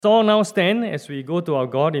So all now stand as we go to our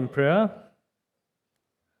God in prayer.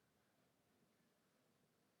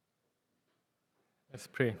 Let's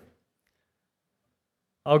pray.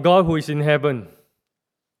 Our God who is in heaven,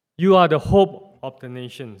 you are the hope of the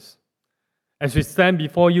nations. As we stand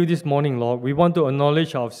before you this morning, Lord, we want to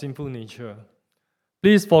acknowledge our sinful nature.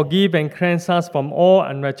 Please forgive and cleanse us from all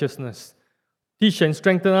unrighteousness. Teach and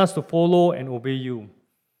strengthen us to follow and obey you.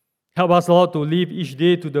 Help us, Lord, to live each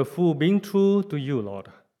day to the full, being true to you, Lord.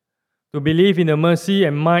 To believe in the mercy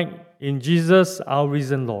and might in Jesus, our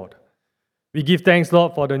risen Lord. We give thanks,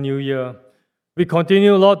 Lord, for the new year. We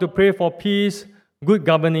continue, Lord, to pray for peace, good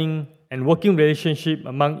governing, and working relationship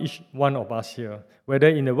among each one of us here, whether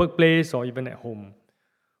in the workplace or even at home.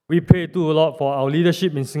 We pray too, Lord, for our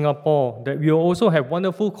leadership in Singapore, that we will also have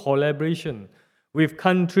wonderful collaboration with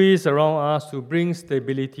countries around us to bring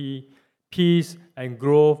stability, peace, and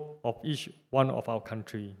growth of each one of our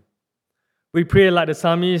country. We pray like the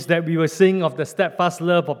psalmist that we will sing of the steadfast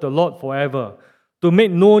love of the Lord forever, to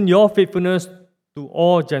make known your faithfulness to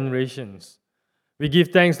all generations. We give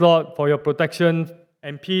thanks, Lord, for your protection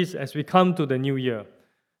and peace as we come to the new year.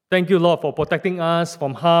 Thank you, Lord, for protecting us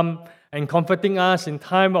from harm and comforting us in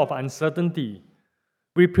time of uncertainty.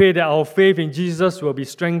 We pray that our faith in Jesus will be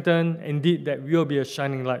strengthened, and indeed that we will be a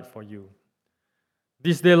shining light for you.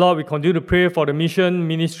 This day, Lord, we continue to pray for the mission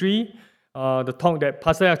ministry, the talk that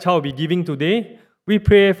Pastor Yak Chow will be giving today. We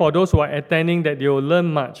pray for those who are attending that they will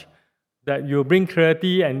learn much, that you will bring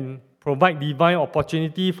clarity and provide divine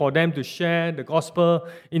opportunity for them to share the gospel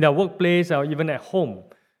in their workplace or even at home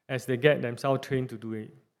as they get themselves trained to do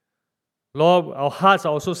it. Lord, our hearts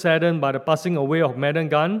are also saddened by the passing away of Madam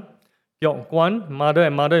Gan, Gyok Kwan, mother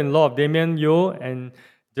and mother-in-law of Damien Yeo and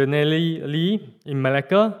Janelle Lee in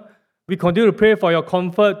Malacca. We continue to pray for your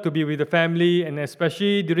comfort to be with the family and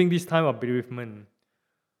especially during this time of bereavement.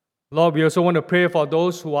 Lord, we also want to pray for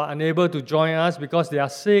those who are unable to join us because they are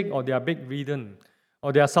sick or they are bedridden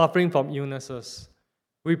or they are suffering from illnesses.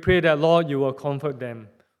 We pray that, Lord, you will comfort them.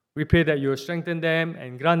 We pray that you will strengthen them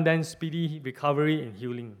and grant them speedy recovery and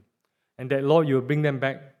healing. And that, Lord, you will bring them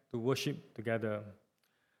back to worship together.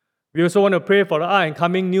 We also want to pray for the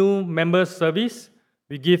up-and-coming new members service.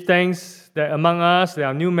 We give thanks that among us there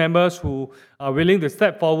are new members who are willing to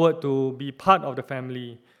step forward to be part of the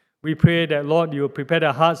family. We pray that, Lord, you will prepare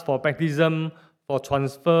their hearts for baptism, for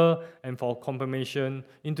transfer, and for confirmation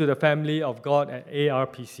into the family of God at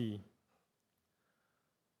ARPC.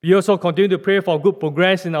 We also continue to pray for good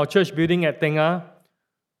progress in our church building at Tengah.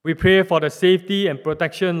 We pray for the safety and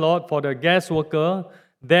protection, Lord, for the guest worker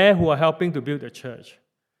there who are helping to build the church.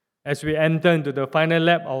 As we enter into the final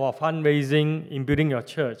lap of our fundraising in building your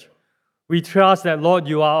church, we trust that, Lord,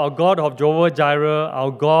 you are our God of Jehovah Jireh,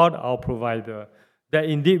 our God, our provider, that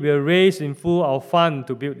indeed we will raise in full our fund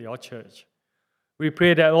to build your church. We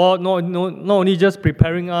pray that, Lord, not only just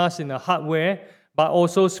preparing us in the hardware, but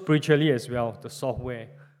also spiritually as well, the software.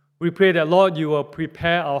 We pray that, Lord, you will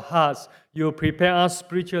prepare our hearts, you will prepare us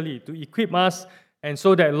spiritually to equip us, and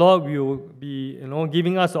so that, Lord, we will be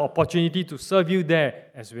giving us the opportunity to serve you there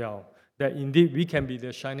as well, that indeed we can be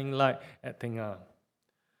the shining light at Tengah.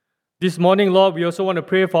 This morning, Lord, we also want to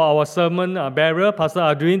pray for our sermon bearer, Pastor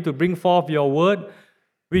Adrian, to bring forth your word.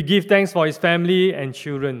 We give thanks for his family and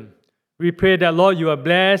children. We pray that, Lord, you will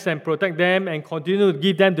bless and protect them and continue to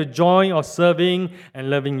give them the joy of serving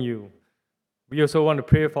and loving you. We also want to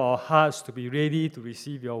pray for our hearts to be ready to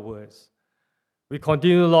receive your words. We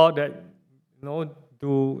continue, Lord, that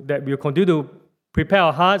we'll continue to prepare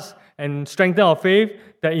our hearts and strengthen our faith,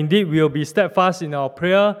 that indeed we'll be steadfast in our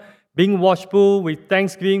prayer, being watchful with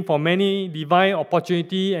thanksgiving for many divine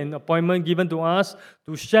opportunity and appointment given to us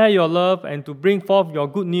to share your love and to bring forth your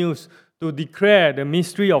good news, to declare the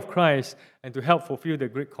mystery of Christ and to help fulfill the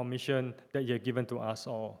great commission that you have given to us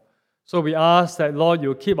all. So we ask that, Lord,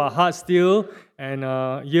 you keep our hearts still and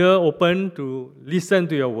ear open to listen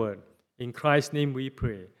to your word. In Christ's name we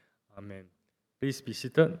pray. Amen. Please be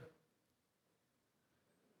seated.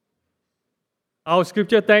 Our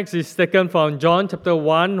scripture text is taken from John chapter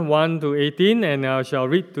 1, 1 to 18, and I shall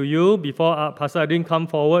read to you before Pastor Adin come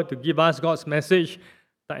forward to give us God's message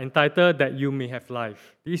entitled That You May Have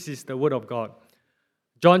Life. This is the word of God.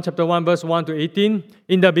 John chapter 1, verse 1 to 18.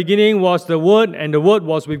 In the beginning was the Word, and the Word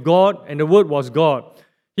was with God, and the Word was God.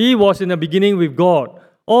 He was in the beginning with God.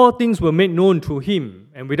 All things were made known through him,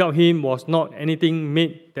 and without him was not anything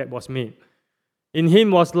made that was made. In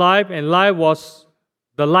him was life, and life was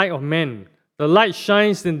the light of men. The light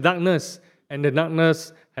shines in darkness, and the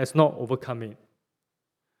darkness has not overcome it.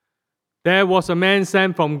 There was a man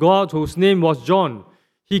sent from God whose name was John.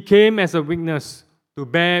 He came as a witness to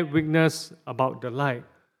bear witness about the light,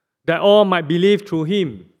 that all might believe through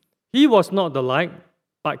him. He was not the light,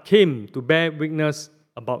 but came to bear witness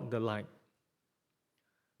about the light.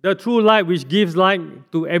 The true light which gives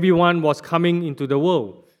light to everyone was coming into the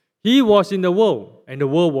world. He was in the world, and the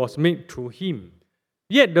world was made through him.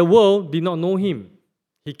 Yet the world did not know him.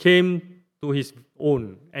 He came to his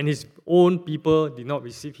own, and his own people did not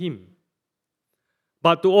receive him.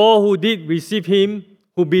 But to all who did receive him,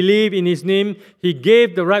 who believe in his name, he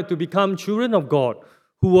gave the right to become children of God,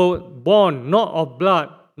 who were born not of blood,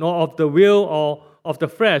 nor of the will or of the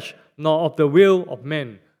flesh, nor of the will of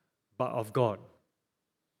man, but of God.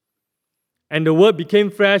 And the Word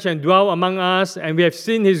became flesh and dwelt among us, and we have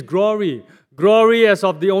seen his glory, glory as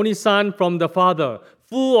of the only Son from the Father,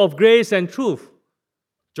 full of grace and truth.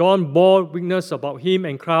 John bore witness about him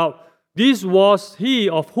and cried, "This was he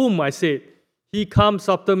of whom I said, he comes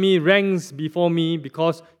after me, ranks before me,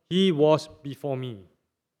 because he was before me."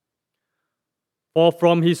 For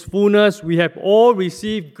from his fullness we have all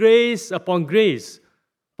received grace upon grace.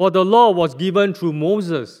 For the law was given through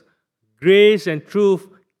Moses. Grace and truth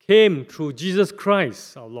came through Jesus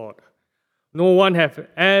Christ, our Lord. No one has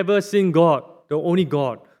ever seen God, the only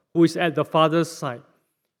God, who is at the Father's side.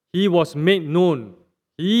 He was made known.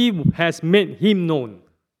 He has made him known.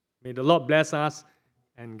 May the Lord bless us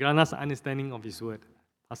and grant us understanding of his word.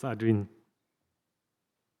 Pastor Adrian.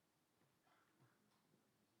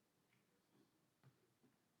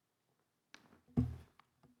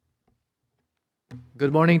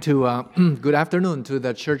 Good morning to, good afternoon to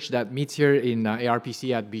the church that meets here in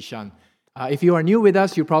ARPC at Bishan. If you are new with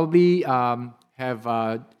us, you probably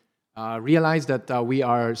have realized that we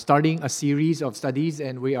are starting a series of studies,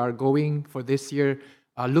 and we are going for this year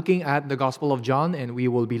looking at the Gospel of John, and we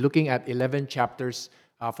will be looking at 11 chapters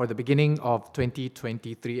for the beginning of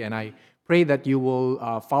 2023. And I pray that you will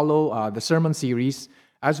follow the sermon series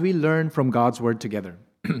as we learn from God's Word together.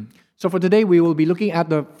 So for today, we will be looking at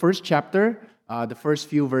the first chapter, the first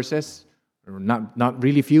few verses, or not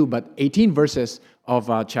really few, but 18 verses of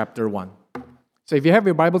chapter 1. So if you have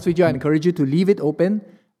your Bibles with you, I encourage you to leave it open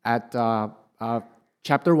at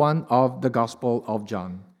chapter 1 of the Gospel of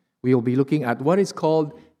John. We will be looking at what is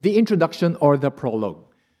called the introduction or the prologue.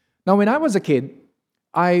 Now, when I was a kid,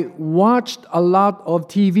 I watched a lot of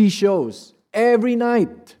TV shows every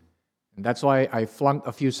night. And that's why I flunked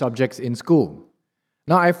a few subjects in school.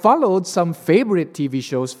 Now, I followed some favorite TV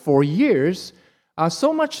shows for years,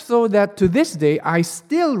 so much so that to this day, I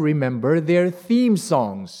still remember their theme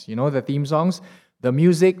songs. You know, the theme songs, the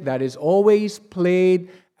music that is always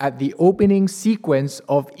played at the opening sequence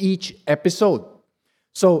of each episode.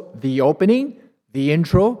 So the opening, the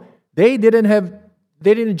intro, they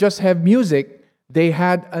didn't just have music, they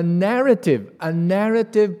had a narrative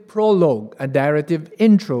prologue, a narrative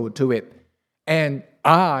intro to it. And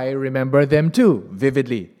I remember them too,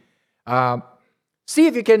 vividly. See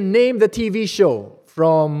if you can name the TV show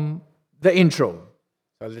from the intro.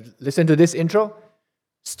 So listen to this intro.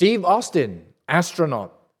 Steve Austin,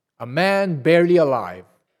 astronaut, a man barely alive.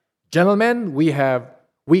 Gentlemen, we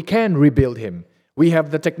can rebuild him. We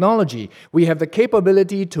have the technology. We have the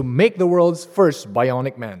capability to make the world's first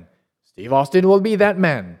bionic man. Steve Austin will be that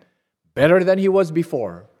man. Better than he was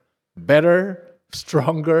before. Better,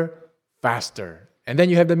 stronger, faster. And then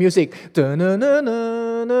you have the music. Do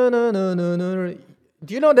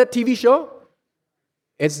you know that TV show?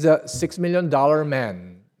 It's the $6 Million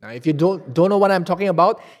Man. Now, if you don't know what I'm talking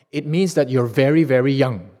about, it means that you're very, very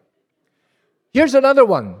young. Here's another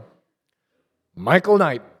one. Michael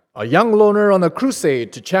Knight, a young loner on a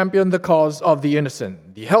crusade to champion the cause of the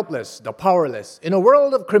innocent, the helpless, the powerless, in a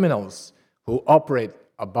world of criminals who operate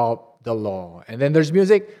above the law. And then there's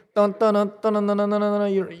music. Dun, dun, dun, dun, dun, dun, dun, dun,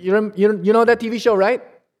 dun. You know that TV show, right?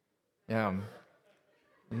 Yeah.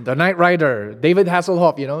 The Knight Rider, David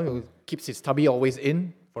Hasselhoff, who keeps his tubby always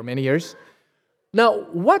in for many years. Now,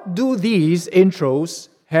 what do these intros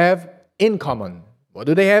have in common? What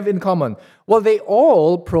do they have in common? Well, they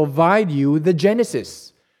all provide you the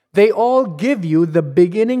genesis. They all give you the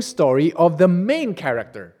beginning story of the main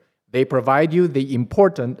character. They provide you the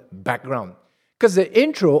important background. Because the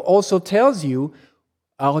intro also tells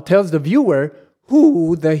the viewer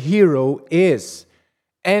who the hero is.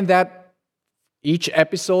 And that each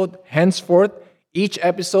episode, henceforth, each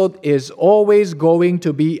episode is always going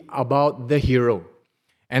to be about the hero.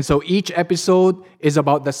 And so each episode is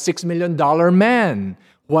about the $6 million man,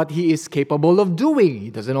 what he is capable of doing. He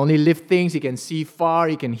doesn't only lift things, he can see far,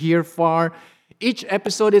 he can hear far. Each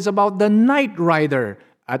episode is about the Knight Rider.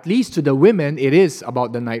 At least to the women, it is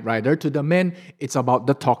about the Knight Rider. To the men, it's about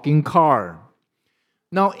the talking car.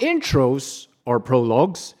 Now, intros or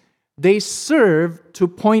prologues, they serve to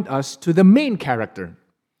point us to the main character.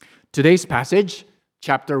 Today's passage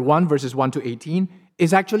chapter 1, verses 1 to 18,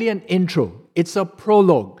 is actually an intro. It's a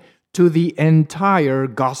prologue to the entire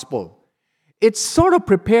gospel. It sort of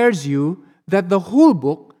prepares you that the whole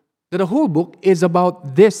book is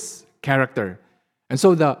about this character. And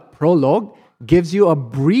so the prologue gives you a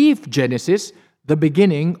brief genesis, the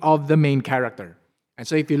beginning of the main character. And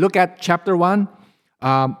so if you look at chapter 1,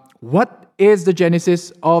 what is the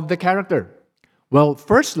genesis of the character? Well,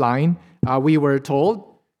 first line, we were told,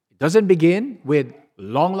 it doesn't begin with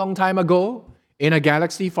long time ago in a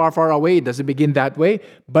galaxy far, far away. It doesn't begin that way.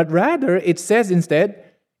 But rather, it says instead,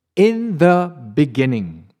 in the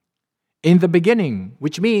beginning. In the beginning,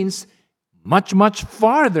 which means much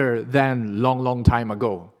farther than long time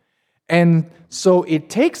ago. And so it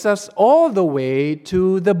takes us all the way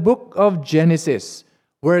to the book of Genesis,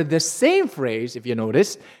 where the same phrase, if you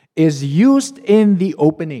notice, is used in the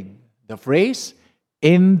opening. The phrase,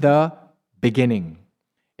 in the beginning.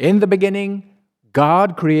 In the beginning,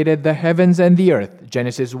 God created the heavens and the earth,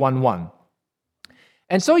 Genesis 1:1.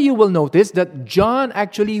 And so you will notice that John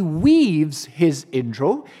actually weaves his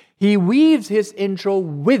intro. He weaves his intro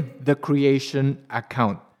with the creation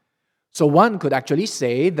account. So one could actually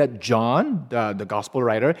say that John, the gospel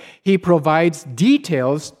writer, he provides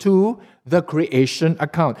details to the creation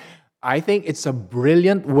account. I think it's a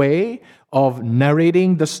brilliant way of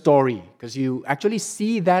narrating the story, because you actually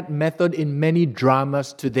see that method in many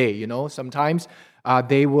dramas today. You know, sometimes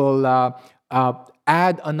they will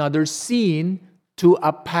add another scene to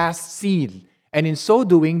a past scene. And in so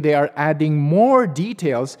doing, they are adding more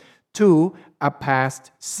details to a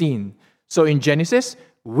past scene. So in Genesis,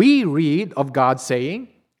 we read of God saying,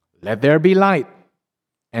 "Let there be light,"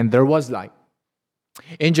 and there was light.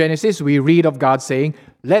 In Genesis, we read of God saying,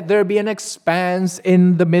 "Let there be an expanse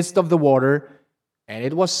in the midst of the water," and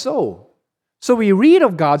it was so. So we read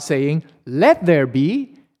of God saying, "Let there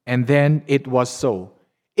be," and then it was so.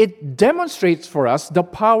 It demonstrates for us the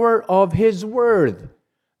power of His Word,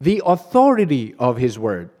 the authority of His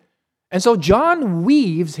Word. And so John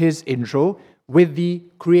weaves his intro with the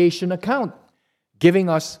creation account, giving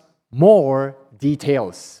us more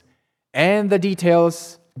details. And the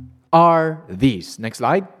details are these. Next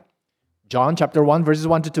slide. John chapter 1, verses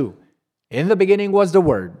 1 to 2. In the beginning was the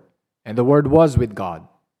Word, and the Word was with God,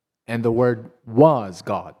 and the Word was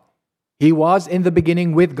God. He was in the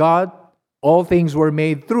beginning with God. All things were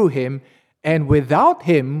made through Him, and without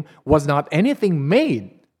Him was not anything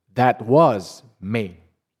made that was made.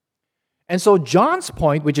 And so John's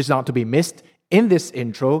point, which is not to be missed in this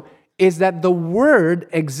intro, is that the Word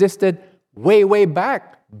existed way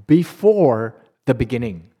back before the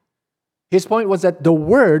beginning. His point was that the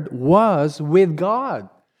Word was with God.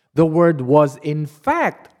 The Word was in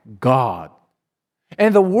fact God.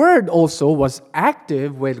 And the Word also was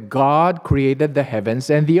active when God created the heavens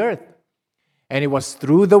and the earth. And it was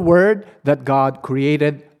through the Word that God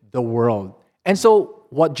created the world. And so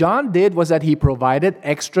what John did was that he provided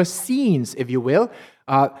extra scenes, if you will,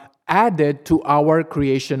 added to our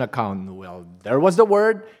creation account. Well, there was the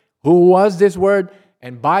Word. Who was this Word?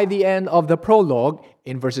 And by the end of the prologue,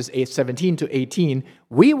 in verses 17 to 18,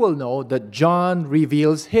 we will know that John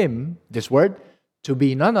reveals Him, this Word, to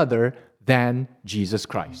be none other than Jesus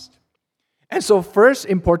Christ. And so first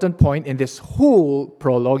important point in this whole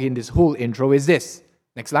prologue, in this whole intro is this.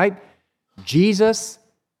 Next slide. Jesus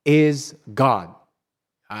is God.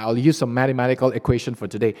 I'll use some mathematical equation for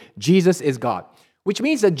today. Jesus is God, which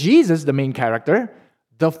means that Jesus, the main character,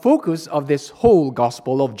 the focus of this whole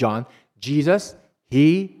Gospel of John, Jesus,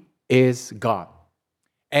 He is God.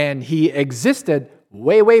 And He existed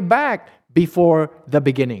way back before the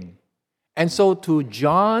beginning. And so to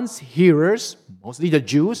John's hearers, mostly the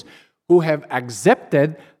Jews, who have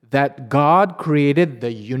accepted that God created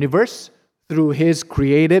the universe through His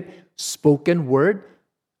creative spoken word,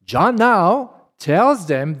 John now tells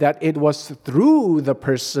them that it was through the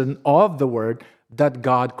person of the Word that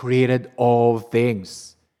God created all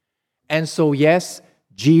things. And so, yes,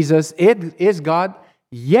 Jesus is God,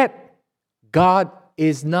 yet God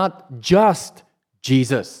is not just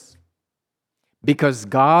Jesus. Because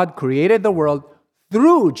God created the world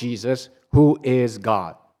through Jesus, who is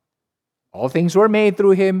God. All things were made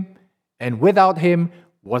through Him, and without Him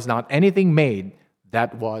was not anything made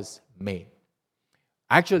that was made.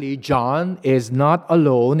 Actually, John is not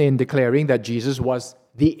alone in declaring that Jesus was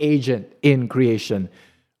the agent in creation.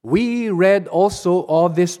 We read also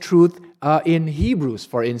of this truth in Hebrews,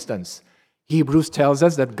 for instance. Hebrews tells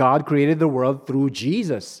us that God created the world through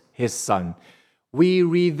Jesus, His Son. We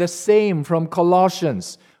read the same from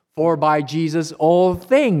Colossians. For by Jesus all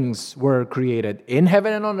things were created, in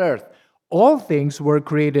heaven and on earth. All things were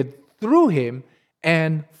created through Him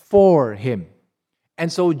and for Him.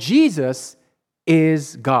 And so Jesus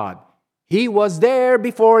is God. He was there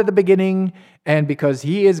before the beginning, and because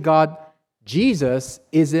He is God, Jesus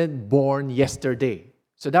isn't born yesterday.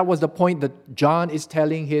 So that was the point that John is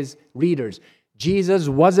telling his readers. Jesus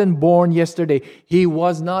wasn't born yesterday. He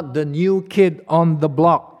was not the new kid on the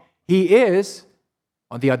block. He is,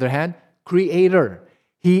 on the other hand, Creator.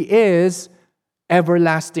 He is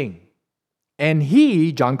everlasting. And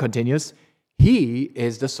He, John continues, He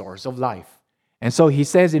is the source of life. And so he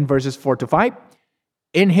says in verses 4 to 5,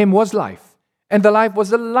 in Him was life, and the life was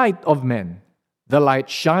the light of men. The light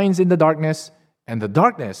shines in the darkness, and the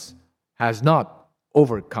darkness has not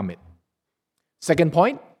overcome it. Second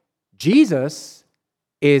point, Jesus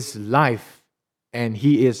is life, and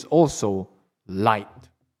He is also light.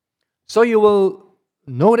 So you will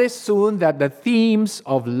notice soon that the themes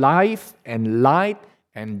of life and light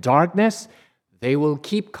and darkness, they will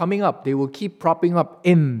keep coming up. They will keep propping up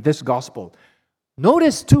in this gospel.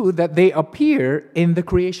 Notice too that they appear in the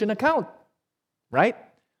creation account, right?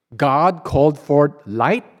 God called forth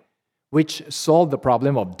light, which solved the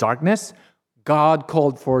problem of darkness. God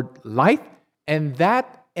called forth light, and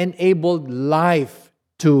that enabled life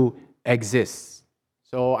to exist.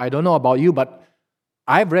 So I don't know about you, but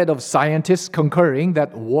I've read of scientists concurring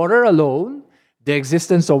that water alone, the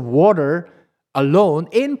existence of water alone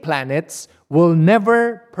in planets, will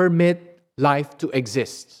never permit life to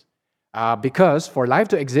exist. Because for life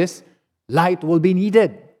to exist, light will be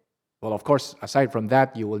needed. Well, of course, aside from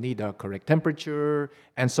that, you will need a correct temperature,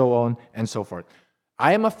 and so on and so forth.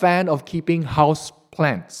 I am a fan of keeping house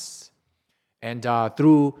plants. And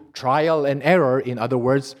through trial and error, in other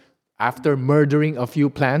words, after murdering a few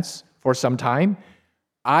plants for some time,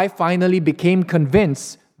 I finally became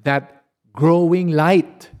convinced that growing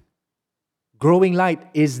light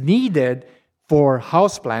is needed for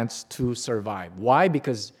houseplants to survive. Why?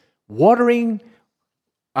 Because watering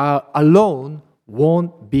alone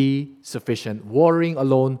won't be sufficient. Watering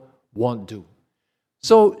alone won't do.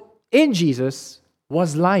 So in Jesus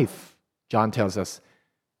was life, John tells us,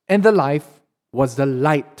 and the life was the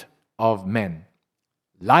light of men.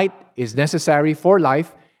 Light is necessary for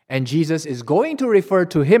life, and Jesus is going to refer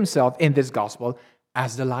to Himself in this gospel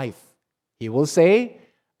as the life. He will say,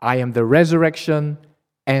 I am the resurrection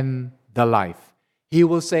and the life. He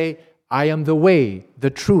will say, I am the way, the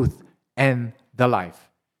truth, and the life.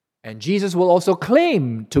 And Jesus will also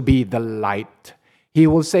claim to be the light. He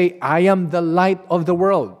will say, I am the light of the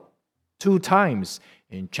world, 2 times,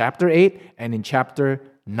 in chapter 8 and in chapter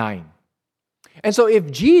 9. And so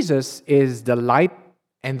if Jesus is the light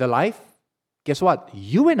and the life, guess what?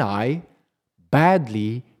 You and I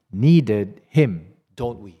badly needed Him,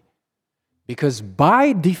 don't we? Because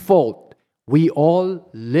by default, we all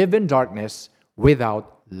live in darkness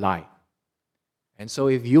without light. And so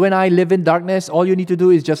if you and I live in darkness, all you need to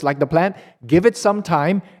do is just like the plant, give it some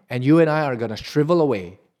time, and you and I are going to shrivel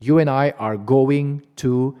away. You and I are going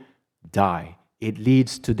to die. It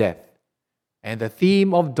leads to death. And the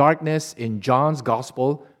theme of darkness in John's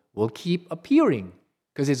gospel will keep appearing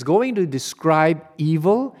because it's going to describe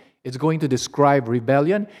evil, it's going to describe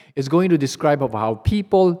rebellion, it's going to describe of how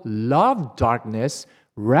people love darkness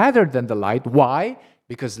rather than the light. Why?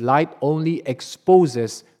 Because light only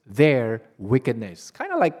exposes their wickedness.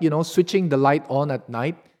 Kind of like, switching the light on at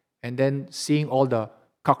night and then seeing all the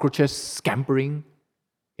cockroaches scampering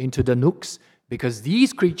into the nooks, because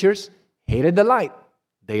these creatures hated the light.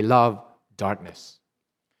 They love darkness.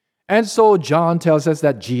 And so John tells us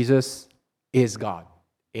that Jesus is God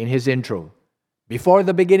in his intro. Before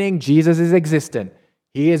the beginning, Jesus is existent.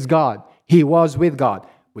 He is God. He was with God,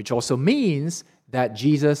 which also means that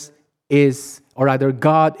Jesus is, or rather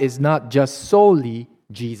God is not just solely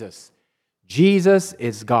Jesus. Jesus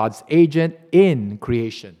is God's agent in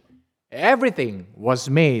creation. Everything was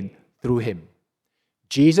made through Him.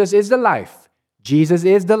 Jesus is the life. Jesus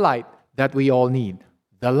is the light that we all need.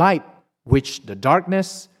 The light which the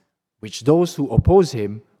darkness, which those who oppose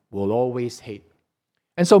Him will always hate.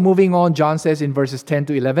 And so moving on, John says in verses 10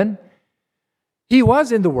 to 11, He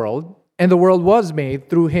was in the world, and the world was made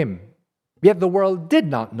through Him. Yet the world did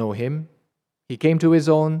not know Him. He came to His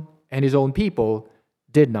own, and His own people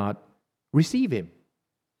did not receive Him.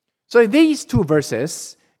 So in these 2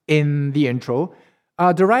 verses in the intro,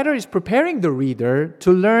 the writer is preparing the reader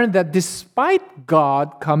to learn that despite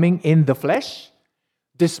God coming in the flesh,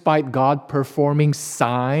 despite God performing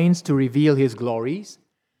signs to reveal His glories,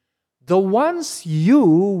 the ones you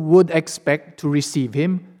would expect to receive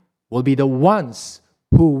Him will be the ones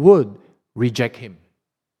who would reject Him.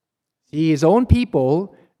 See, His own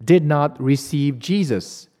people did not receive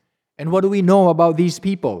Jesus. And what do we know about these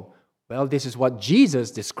people? Well, this is what Jesus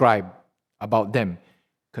described about them.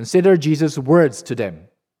 Consider Jesus' words to them.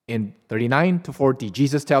 In 39 to 40,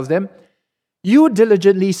 Jesus tells them, "You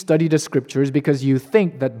diligently study the scriptures because you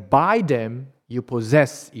think that by them you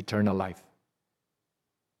possess eternal life.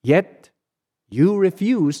 Yet you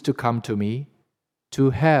refuse to come to me to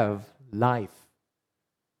have life."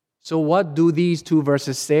 So what do these two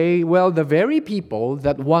verses say? Well, the very people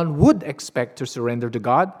that one would expect to surrender to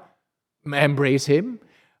God, embrace Him,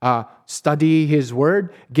 study His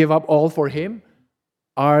Word, give up all for Him,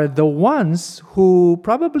 are the ones who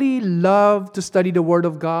probably love to study the Word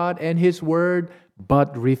of God and His Word,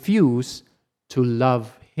 but refuse to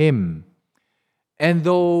love Him. And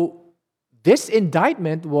though this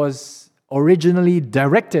indictment was originally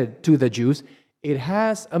directed to the Jews, it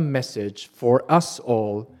has a message for us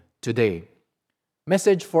all today.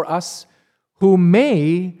 Message for us who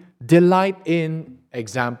may delight in,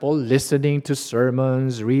 example, listening to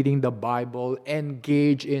sermons, reading the Bible,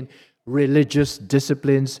 engage in religious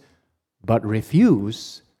disciplines, but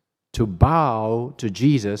refuse to bow to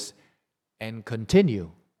Jesus and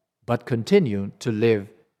continue to live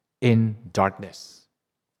in darkness.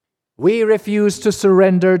 We refuse to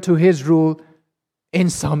surrender to His rule in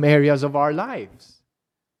some areas of our lives.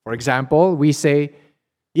 For example, we say,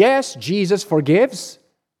 yes, Jesus forgives,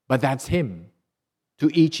 but that's Him. To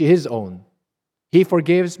each his own. He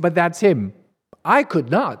forgives, but that's Him. I could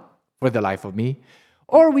not for the life of me.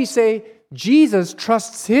 Or we say, Jesus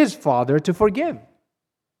trusts His Father to forgive,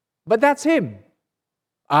 but that's Him.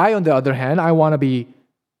 I, on the other hand, I want to be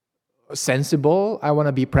sensible, I want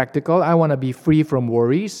to be practical, I want to be free from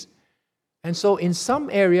worries. And so in some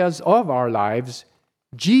areas of our lives,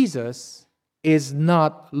 Jesus is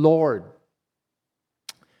not Lord.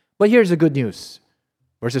 But here's the good news.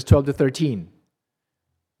 Verses 12 to 13.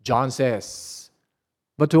 John says,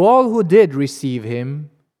 "But to all who did receive Him,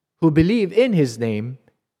 who believe in His name,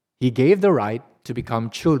 He gave the right to become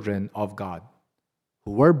children of God,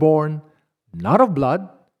 who were born not of blood,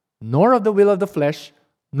 nor of the will of the flesh,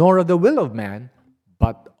 nor of the will of man,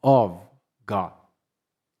 but of God."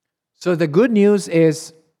 So the good news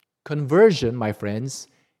is conversion, my friends,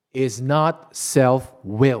 is not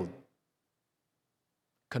self-willed.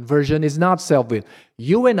 Conversion is not self-willed.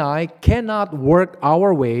 You and I cannot work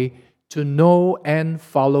our way to know and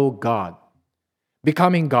follow God.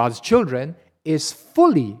 Becoming God's children is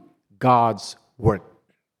fully God's work.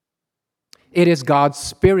 It is God's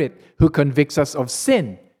Spirit who convicts us of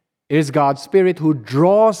sin. It is God's Spirit who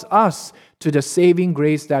draws us to the saving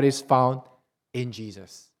grace that is found in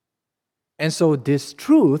Jesus. And so this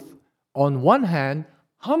truth, on one hand,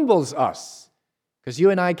 humbles us. Because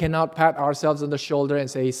you and I cannot pat ourselves on the shoulder and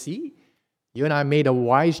say, see, you and I made a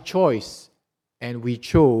wise choice and we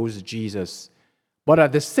chose Jesus. But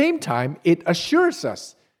at the same time, it assures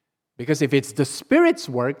us. Because if it's the Spirit's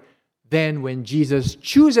work, then when Jesus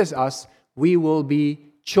chooses us, we will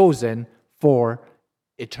be chosen for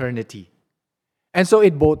eternity. And so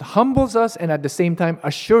it both humbles us and at the same time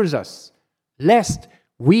assures us, lest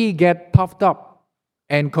we get puffed up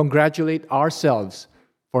and congratulate ourselves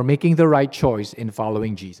for making the right choice in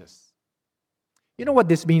following Jesus. You know what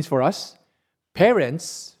this means for us?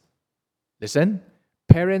 Parents, listen,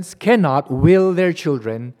 parents cannot will their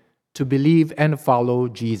children to believe and follow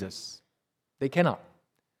Jesus. They cannot.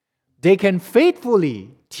 They can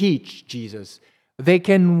faithfully teach Jesus. They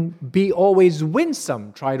can be always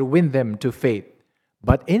winsome, try to win them to faith.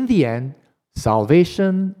 But in the end,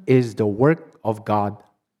 salvation is the work of God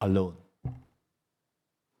alone.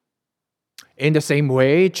 In the same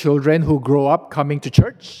way, children who grow up coming to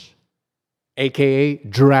church, aka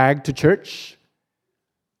dragged to church,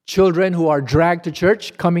 children who are dragged to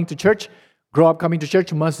church, coming to church, grow up coming to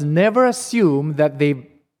church, must never assume that they've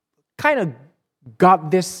kind of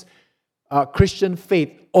got this Christian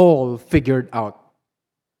faith all figured out.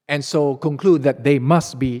 And so conclude that they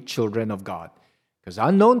must be children of God. Because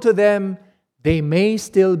unknown to them, they may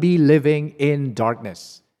still be living in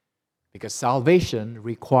darkness. Because salvation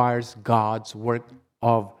requires God's work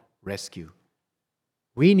of rescue.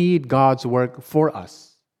 We need God's work for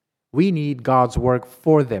us. We need God's work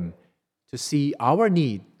for them to see our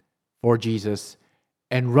need for Jesus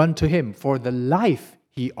and run to Him for the life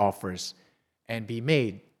He offers and be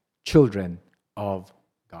made children of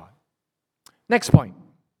God. Next point.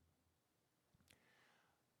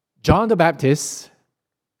 John the Baptist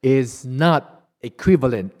is not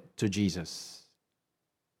equivalent to Jesus.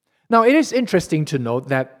 Now, it is interesting to note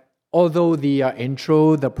that although the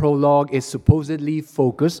intro, the prologue, is supposedly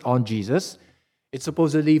focused on Jesus, it's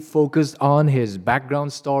supposedly focused on His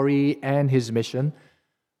background story and His mission,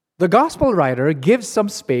 the gospel writer gives some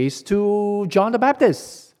space to John the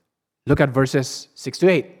Baptist. Look at verses 6 to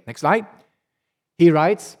 8. Next slide. He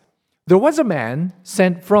writes, "There was a man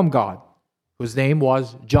sent from God whose name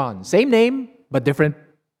was John." Same name, but different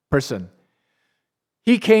person.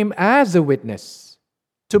 "He came as a witness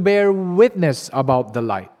to bear witness about the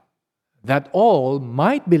light, that all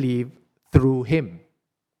might believe through him.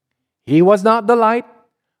 He was not the light,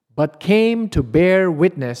 but came to bear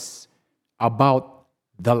witness about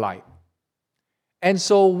the light." And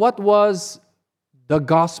so, what was the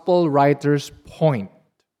gospel writer's point?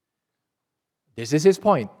 This is his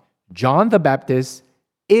point. John the Baptist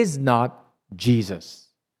is not Jesus.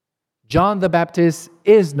 John the Baptist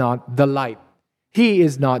is not the light. He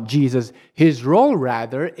is not Jesus. His role,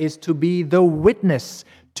 rather, is to be the witness,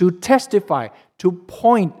 to testify, to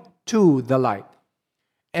point to the light.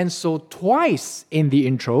 And so, twice in the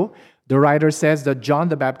intro, the writer says that John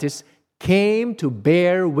the Baptist came to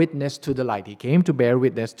bear witness to the light. He came to bear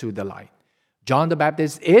witness to the light. John the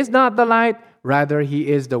Baptist is not the light, rather, he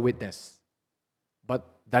is the witness. But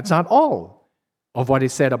that's not all of what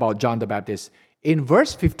is said about John the Baptist. In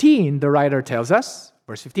verse 15, the writer tells us,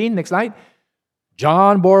 verse 15, next slide,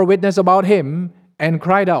 "John bore witness about him and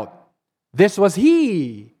cried out, 'This was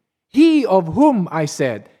he of whom I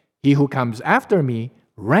said, he who comes after me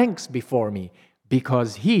ranks before me,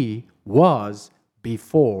 because he was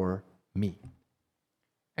before me.'"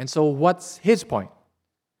 And so what's his point?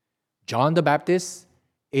 John the Baptist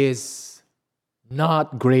is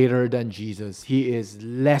not greater than Jesus. He is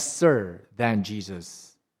lesser than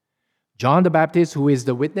Jesus. John the Baptist, who is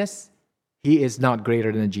the witness, he is not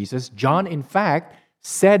greater than Jesus. John, in fact,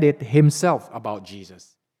 said it himself about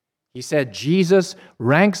Jesus. He said, "Jesus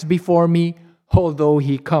ranks before me, although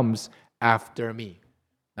he comes after me."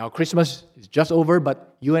 Now, Christmas is just over,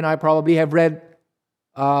 but you and I probably have read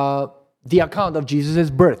the account of Jesus'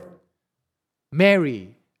 birth.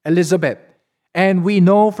 Mary, Elizabeth. And we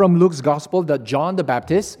know from Luke's gospel that John the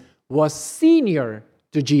Baptist was senior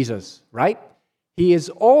to Jesus, right? He is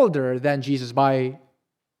older than Jesus by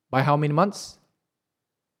how many months?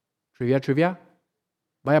 Trivia?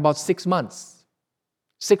 By about 6 months.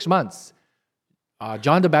 6 months.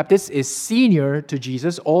 John the Baptist is senior to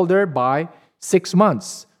Jesus, older by 6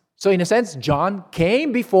 months. So in a sense, John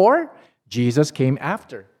came before, Jesus came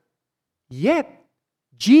after. Yet,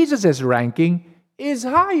 Jesus' ranking is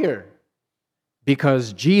higher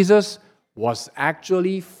because Jesus was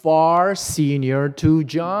actually far senior to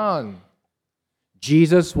John.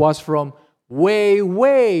 Jesus was from way,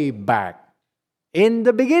 way back. In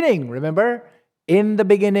the beginning, remember? In the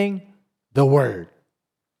beginning, the Word.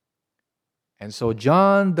 And so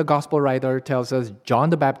John, the gospel writer, tells us John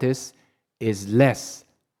the Baptist is less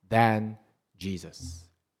than Jesus.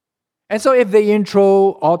 And so if the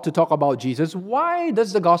intro ought to talk about Jesus, why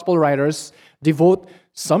does the gospel writers devote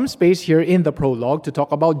some space here in the prologue to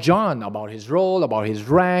talk about John, about his role, about his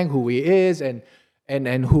rank, who he is,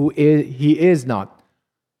 and who he is not?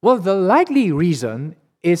 Well, the likely reason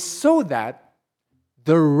is so that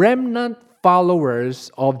the remnant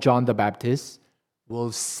followers of John the Baptist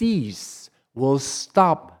will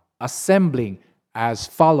stop assembling as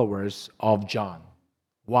followers of John.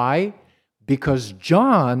 Why? Because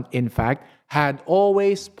John, in fact, had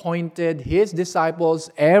always pointed his disciples,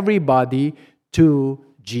 everybody, to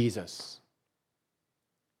Jesus.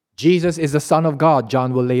 Jesus is the Son of God,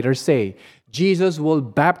 John will later say. Jesus will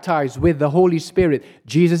baptize with the Holy Spirit.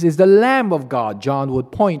 Jesus is the Lamb of God, John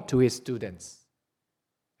would point to his students.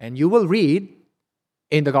 And you will read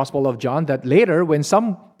in the Gospel of John that later, when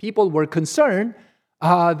some people were concerned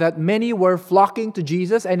that many were flocking to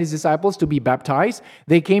Jesus and his disciples to be baptized,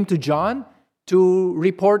 they came to John to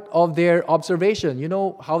report of their observation. You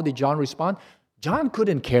know how did John respond? John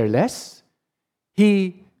couldn't care less.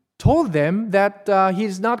 He told them that he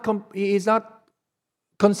is not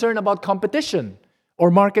concerned about competition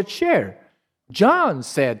or market share. John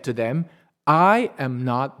said to them, "I am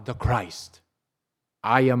not the Christ.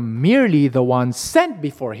 I am merely the one sent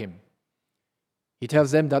before him." He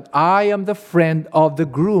tells them that I am the friend of the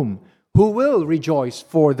groom who will rejoice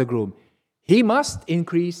for the groom. He must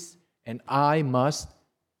increase and I must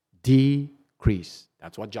decrease.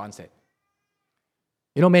 That's what John said.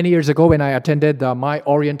 You know, many years ago when I attended my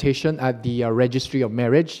orientation at the Registry of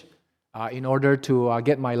Marriage, in order to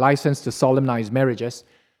get my license to solemnize marriages,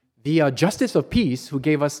 the Justice of Peace, who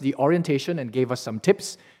gave us the orientation and gave us some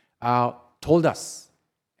tips, told us,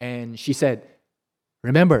 and she said,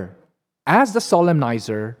 "Remember, as the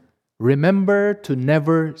solemnizer, remember to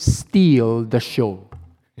never steal the show."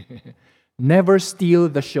 Never steal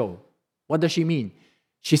the show. What does she mean?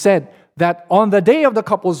 She said that on the day of the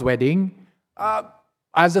couple's wedding,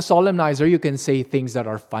 As a solemnizer, you can say things that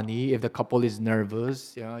are funny if the couple is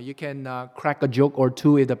nervous. You can crack a joke or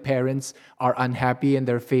two if the parents are unhappy and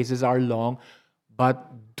their faces are long.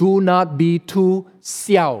 But do not be too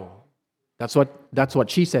xiao. That's what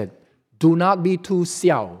she said. Do not be too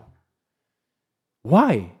xiao.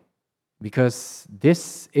 Why? Because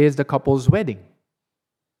this is the couple's wedding,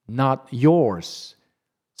 not yours.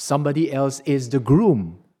 Somebody else is the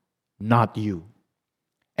groom, not you.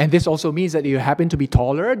 And this also means that if you happen to be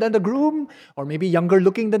taller than the groom or maybe younger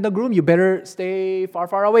looking than the groom, you better stay far,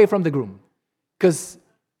 far away from the groom. Because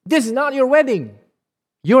this is not your wedding.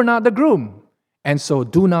 You're not the groom. And so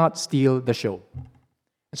do not steal the show.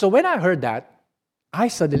 So when I heard that, I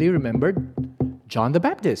suddenly remembered John the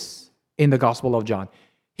Baptist in the Gospel of John.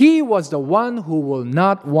 He was the one who will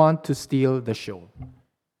not want to steal the show.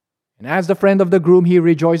 And as the friend of the groom, he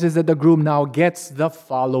rejoices that the groom now gets the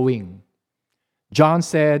following. John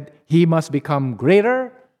said, he must become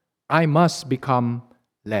greater, I must become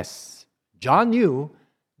less. John knew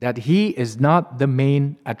that he is not the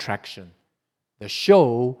main attraction. The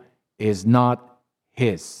show is not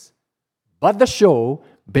his, but the show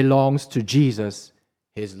belongs to Jesus,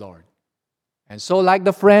 his Lord. And so, like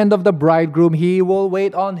the friend of the bridegroom, he will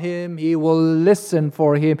wait on him, he will listen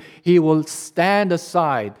for him, he will stand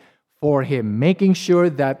aside for him, making sure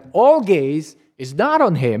that all gaze is not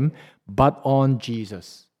on him, but on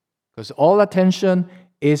Jesus. Because all attention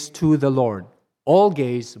is to the Lord. All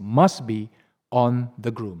gaze must be on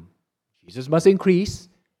the groom. Jesus must increase,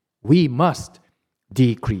 we must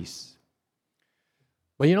decrease.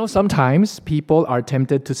 But sometimes people are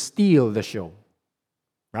tempted to steal the show,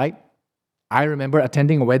 right? I remember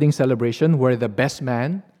attending a wedding celebration where the best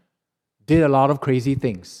man did a lot of crazy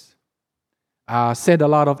things, said a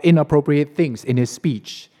lot of inappropriate things in his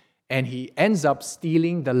speech, and he ends up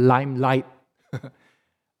stealing the limelight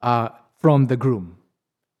from the groom.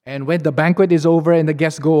 And when the banquet is over and the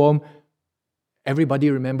guests go home,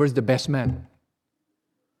 everybody remembers the best man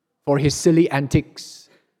for his silly antics.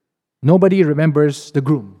 Nobody remembers the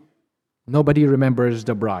groom. Nobody remembers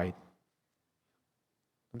the bride.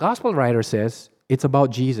 The gospel writer says it's about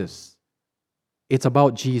Jesus. It's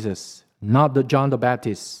about Jesus, not John the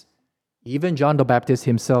Baptist. Even John the Baptist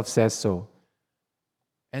himself says so.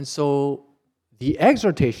 And so the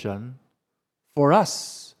exhortation for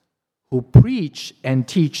us who preach and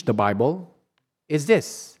teach the Bible is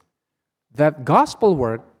this, that gospel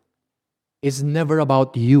work is never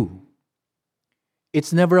about you.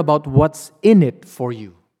 It's never about what's in it for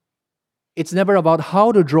you. It's never about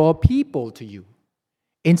how to draw people to you.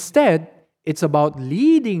 Instead, it's about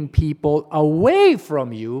leading people away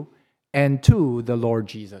from you and to the Lord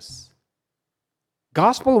Jesus.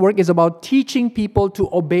 Gospel work is about teaching people to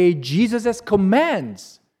obey Jesus'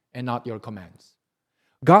 commands and not your commands.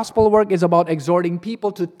 Gospel work is about exhorting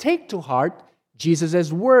people to take to heart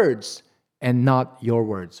Jesus' words and not your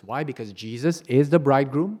words. Why? Because Jesus is the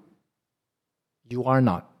bridegroom. You are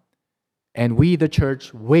not. And we, the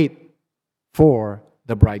church, wait for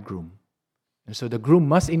the bridegroom. And so the groom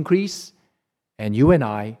must increase, and you and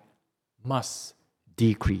I must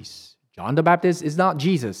decrease. John the Baptist is not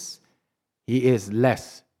Jesus. He is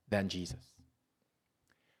less than Jesus.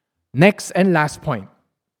 Next and last point.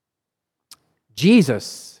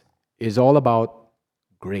 Jesus is all about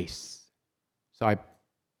grace. So I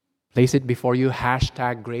place it before you,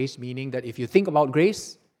 #grace, meaning that if you think about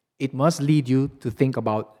grace, it must lead you to think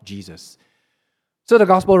about Jesus. So the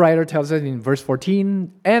gospel writer tells us in verse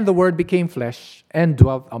 14, and the Word became flesh and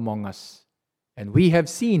dwelt among us. And we have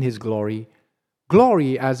seen His glory,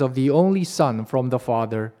 glory as of the only Son from the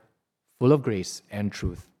Father, full of grace and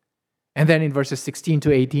truth. And then in verses 16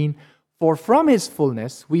 to 18, for from His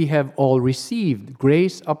fullness we have all received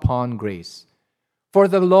grace upon grace. For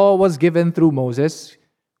the law was given through Moses,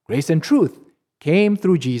 grace and truth came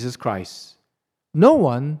through Jesus Christ. No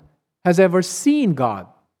one has ever seen God.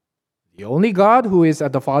 The only God who is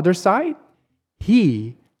at the Father's side,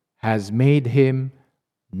 He has made Him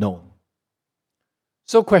known.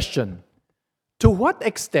 So question, to what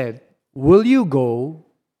extent will you go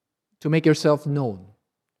to make yourself known?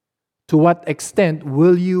 To what extent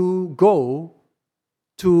will you go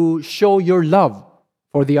to show your love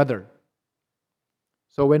for the other?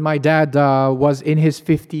 So when my dad was in his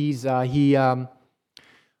 50s, he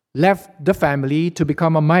left the family to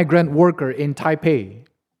become a migrant worker in Taipei,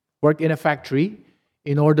 worked in a factory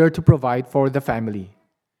in order to provide for the family.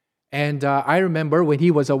 And I remember when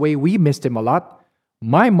he was away, we missed him a lot.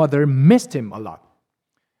 My mother missed him a lot.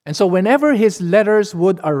 And so whenever his letters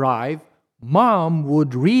would arrive, Mom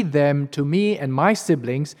would read them to me and my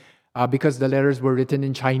siblings because the letters were written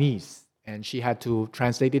in Chinese. and she had to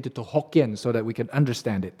translate it into Hokkien so that we can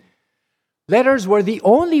understand it. Letters were the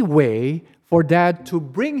only way for Dad to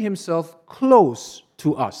bring himself close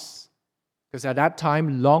to us. Because at that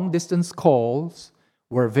time, long-distance calls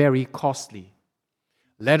were very costly.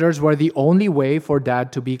 Letters were the only way for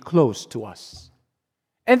Dad to be close to us.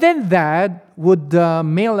 And then Dad would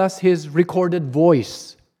mail us his recorded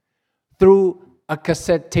voice through a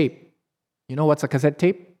cassette tape. You know what's a cassette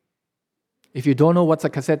tape? If you don't know what's a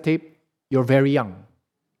cassette tape, you're very young.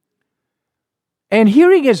 And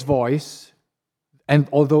hearing his voice, and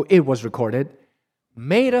although it was recorded,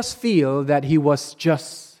 made us feel that he was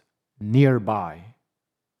just nearby.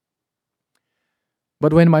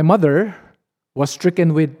 But when my mother was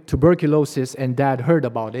stricken with tuberculosis and Dad heard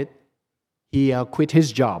about it, he quit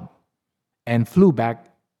his job and flew back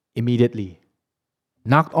immediately.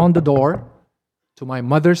 Knocked on the door, to my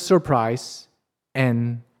mother's surprise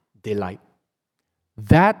and delight.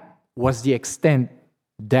 That was the extent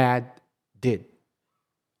Dad did.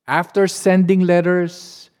 After sending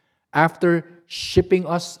letters, after shipping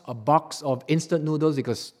us a box of instant noodles,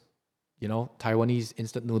 because, Taiwanese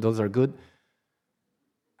instant noodles are good.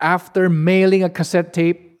 After mailing a cassette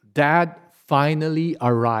tape, Dad finally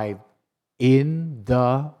arrived in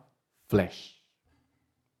the flesh.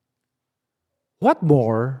 What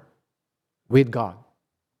more with God?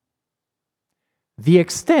 The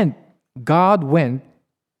extent God went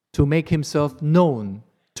to make himself known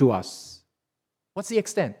to us. What's the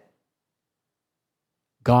extent?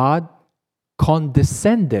 God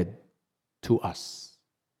condescended to us.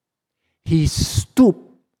 He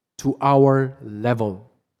stooped to our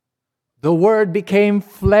level. The Word became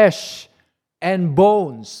flesh and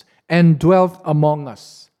bones and dwelt among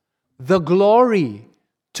us. The glory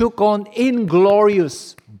took on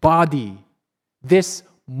inglorious body, this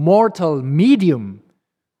mortal medium,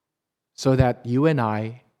 so that you and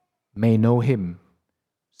I may know Him,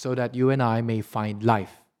 so that you and I may find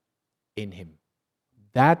life in Him.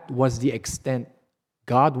 That was the extent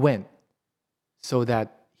God went, so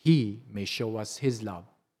that He may show us His love,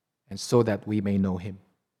 and so that we may know Him.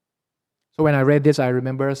 So when I read this, I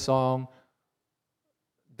remember a song,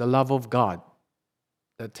 The Love of God,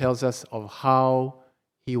 that tells us of how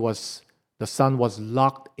the Son was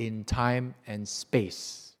locked in time and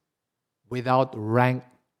space, without rank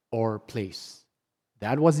or place.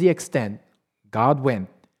 That was the extent God went,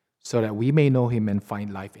 so that we may know Him and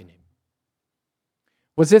find life in Him.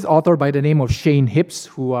 Was this author by the name of Shane Hipps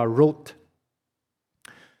who wrote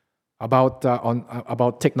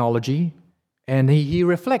about technology, and he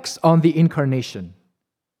reflects on the incarnation.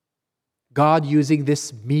 God using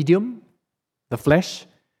this medium, the flesh,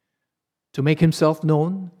 to make Himself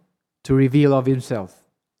known, to reveal of Himself.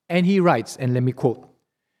 And he writes, and let me quote,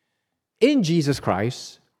 "In Jesus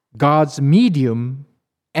Christ, God's medium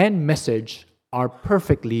and message are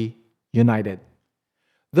perfectly united.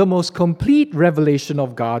 The most complete revelation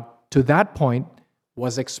of God to that point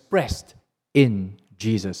was expressed in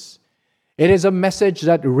Jesus. It is a message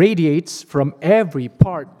that radiates from every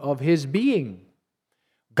part of His being.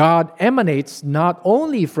 God emanates not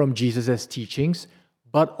only from Jesus' teachings,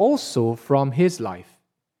 but also from His life.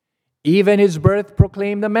 Even His birth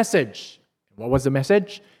proclaimed the message. What was the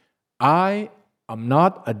message? I am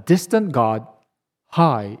not a distant God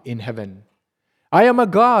high in heaven. I am a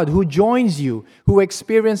God who joins you, who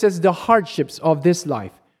experiences the hardships of this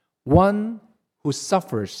life, one who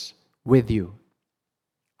suffers with you.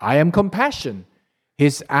 I am compassion.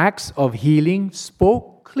 His acts of healing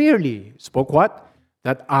spoke clearly. Spoke what?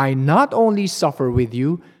 That I not only suffer with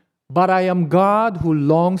you, but I am God who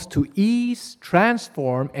longs to ease,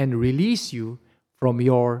 transform, and release you from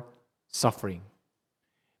your suffering.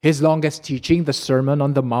 His longest teaching, the Sermon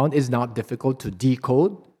on the Mount, is not difficult to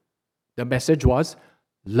decode. The message was,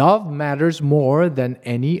 love matters more than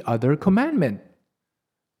any other commandment.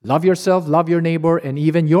 Love yourself, love your neighbor, and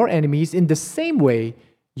even your enemies in the same way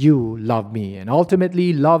you love me. And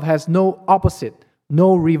ultimately, love has no opposite,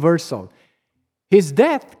 no reversal. His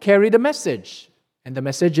death carried a message. And the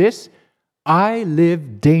message is, I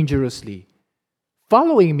live dangerously.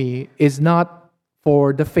 Following me is not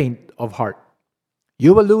for the faint of heart.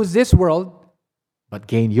 You will lose this world, but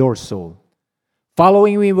gain your soul.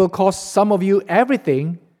 Following me will cost some of you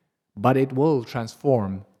everything, but it will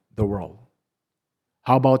transform the world.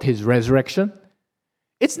 How about His resurrection?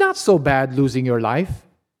 It's not so bad losing your life.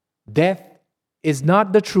 Death is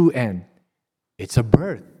not the true end. It's a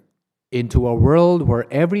birth into a world where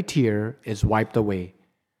every tear is wiped away,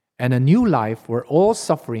 and a new life where all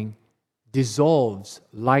suffering dissolves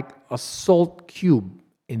like a salt cube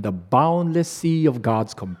in the boundless sea of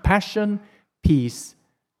God's compassion, peace,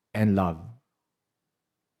 and love.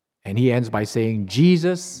 And he ends by saying,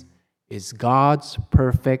 Jesus is God's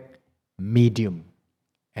perfect medium.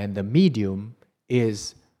 And the medium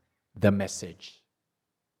is the message.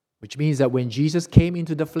 Which means that when Jesus came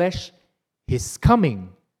into the flesh, his coming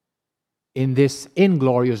in this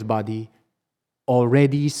inglorious body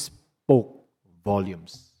already spoke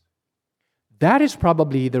volumes. That is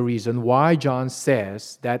probably the reason why John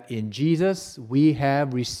says that in Jesus we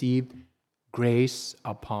have received grace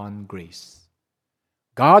upon grace.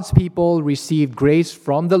 God's people received grace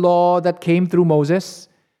from the law that came through Moses,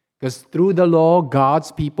 because through the law,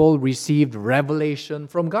 God's people received revelation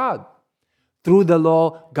from God. Through the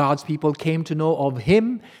law, God's people came to know of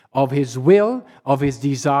Him, of His will, of His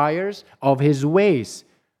desires, of His ways.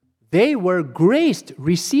 They were graced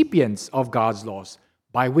recipients of God's laws,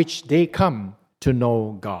 by which they come to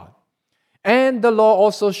know God. And the law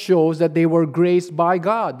also shows that they were graced by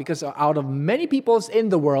God, because out of many peoples in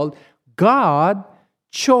the world, God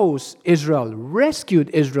chose Israel, rescued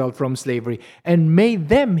Israel from slavery, and made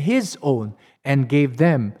them His own, and gave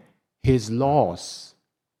them His laws.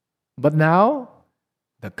 But now,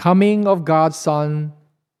 the coming of God's Son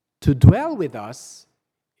to dwell with us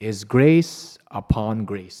is grace upon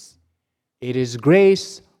grace. It is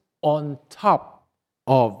grace on top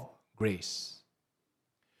of grace.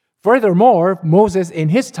 Furthermore, Moses in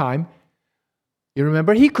his time, you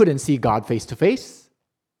remember, he couldn't see God face to face.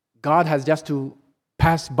 God has just to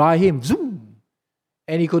pass by him, zoom,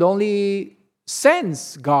 and he could only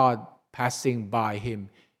sense God passing by him.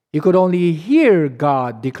 He could only hear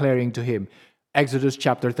God declaring to him. Exodus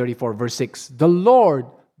chapter 34, verse 6, the Lord,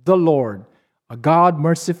 a God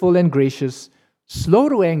merciful and gracious, slow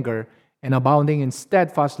to anger, and abounding in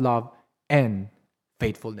steadfast love and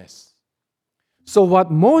faithfulness. So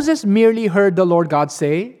what Moses merely heard the Lord God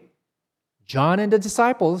say, John and the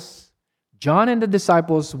disciples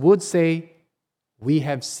would say, we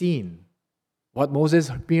have seen. What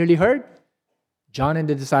Moses merely heard, John and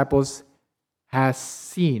the disciples have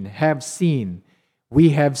seen. We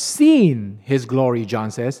have seen His glory,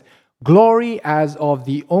 John says, glory as of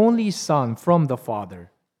the only Son from the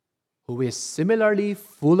Father, who is similarly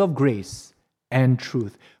full of grace and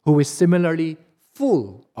truth, who is similarly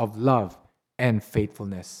full of love and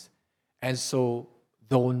faithfulness. And so,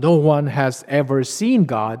 though no one has ever seen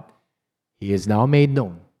God, He is now made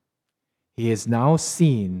known. He is now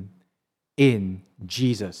seen in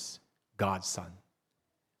Jesus, God's Son.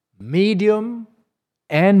 Medium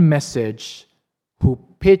and message, who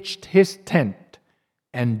pitched His tent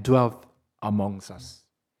and dwelt amongst us.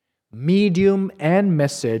 Medium and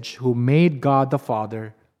message, who made God the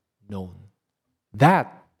Father known.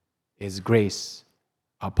 That is grace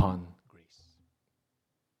upon grace.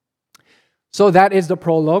 So that is the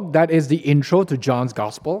prologue, that is the intro to John's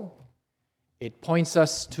Gospel. It points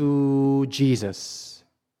us to Jesus.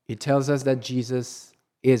 It tells us that Jesus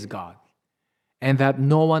is God, and that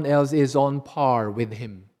no one else is on par with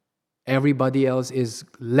Him. Everybody else is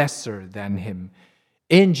lesser than Him.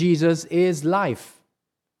 In Jesus is life,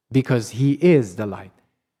 because He is the light.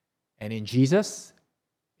 And in Jesus,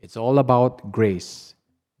 it's all about grace,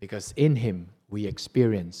 because in Him we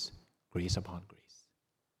experience grace upon grace.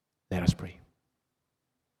 Let us pray.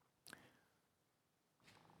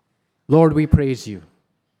 Lord, we praise You,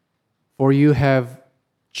 for You have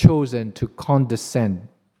chosen to condescend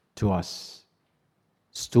to us,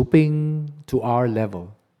 stooping to our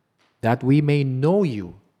level, that we may know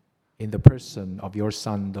You in the person of Your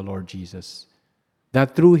Son, the Lord Jesus,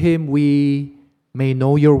 that through Him we may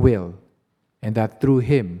know Your will, and that through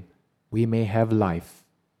Him we may have life,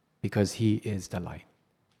 because He is the light.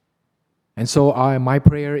 And so my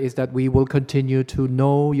prayer is that we will continue to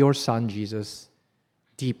know Your Son, Jesus,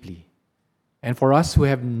 deeply. And for us who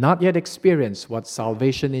have not yet experienced what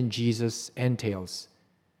salvation in Jesus entails,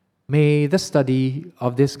 may the study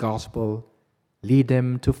of this gospel lead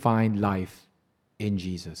them to find life in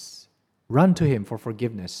Jesus. Run to Him for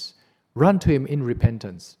forgiveness. Run to Him in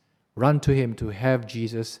repentance. Run to Him to have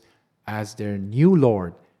Jesus as their new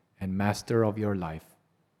Lord and Master of your life,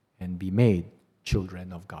 and be made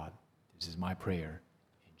children of God. This is my prayer.